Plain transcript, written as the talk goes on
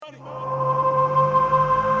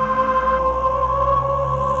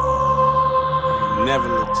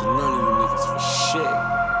to none of you niggas for shit.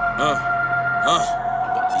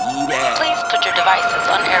 Believe that. Please put your devices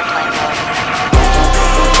on airplane mode.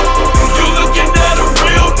 You looking at a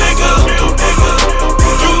real nigga.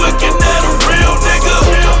 You looking at a real nigga.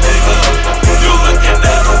 You looking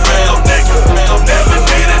at a real nigga. Never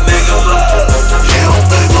need a nigga love. You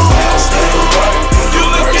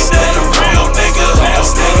looking at a real nigga.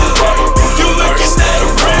 You looking at a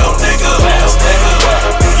real nigga.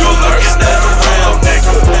 You looking at a real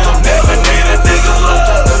nigga. Never need a nigga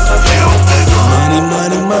love. Money,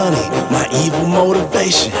 money, money, my evil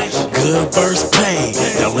motivation. Good verse pain,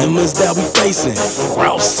 dilemmas that we facing.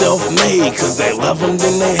 Ralph self-made, cause they love him,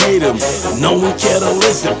 then they hate him. No one care to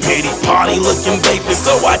listen, pity party looking vapid.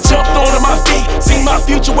 So I jumped onto my feet, seen my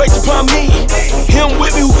future wait upon me. Him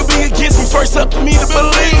with me who could be against me, first up to me to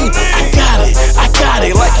believe. I got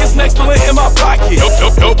it, like it's next to it in my pocket.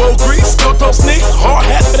 Elbow grease, still throw sneaks, hard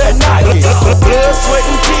hat for that Nike. Blood, sweat,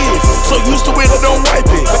 and tears, so used to it I don't wipe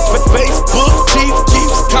it. Facebook, chief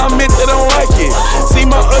keeps comment they don't like it. See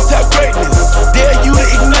my untapped greatness, dare you to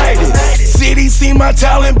ignite it. City see my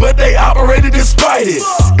talent, but they operated despite it.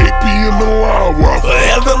 AP in the law,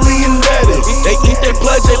 foreverly indebted. They think they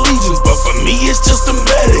pledge allegiance, but for me it's just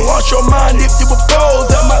embedded. Lost your mind if you oppose,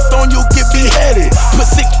 at my throne you'll get beheaded. Put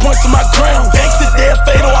 6 points on my crown, gangsta dead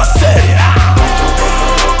fatal, I said it.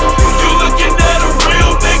 You looking at a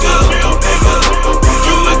real nigga.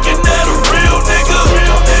 You looking at a real nigga.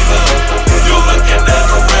 You looking at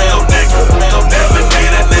a real nigga. Never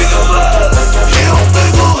need a nigga love.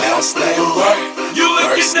 You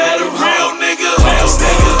looking at a real nigga.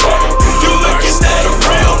 You looking at a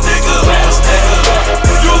real nigga.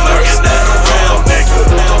 You looking at a real nigga.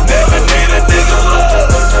 Never need a nigga love.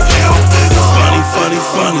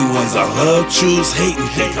 Funny ones. I love, choose, hate, and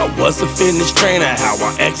think I was a fitness trainer. How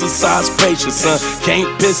I exercise patience, son.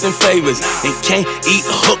 Can't piss in favors and can't eat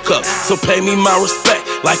hookup. So pay me my respect,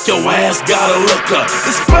 like your ass gotta look up.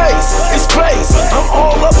 It's place. I'm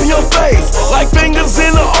all up in your face, like fingers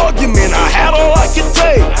in an argument. I had all I could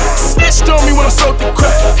take. Snitched on me when I soaked the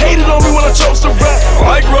crack. Hated on me when I chose to rap.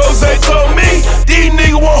 Like Rose told me, these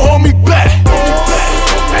niggas won't hold me back.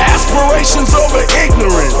 Aspirations over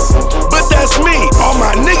ignorance, but that's me. All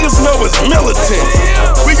my niggas know it's militant.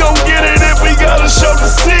 We gon' get it if we gotta show the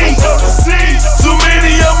sea. Too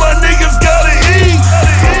many of my niggas gotta eat,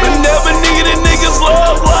 but never needed niggas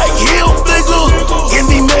love like Hill Figure.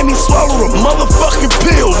 Envy made me swallow a motherfucking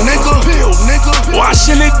pill, nigga.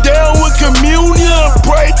 Washing it down with communion.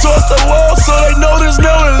 Pray towards the Lord so they know there's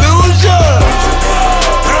no illusion.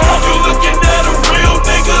 You looking at a real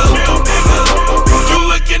nigga. You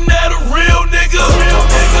looking at a real nigga.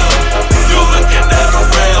 You looking at a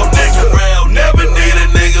real nigga. Never need a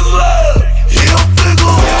nigga love. You looking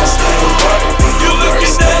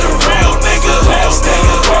at a real nigga.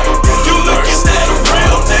 You looking at a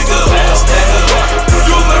real nigga.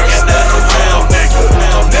 You looking at a real nigga.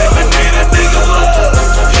 Never need a nigga love.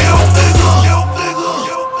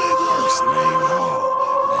 First name Hall,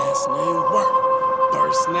 last name work.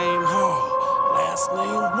 First name Hall, last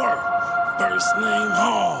name work. First name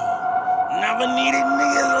Hall. Never needed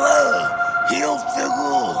niggas love. Hill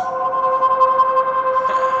Figure.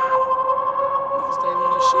 Niggas ain't on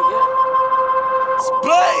that shit yet.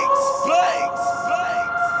 Space.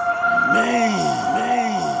 Man.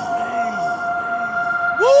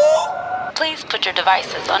 Woo! Please put your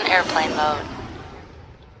devices on airplane mode.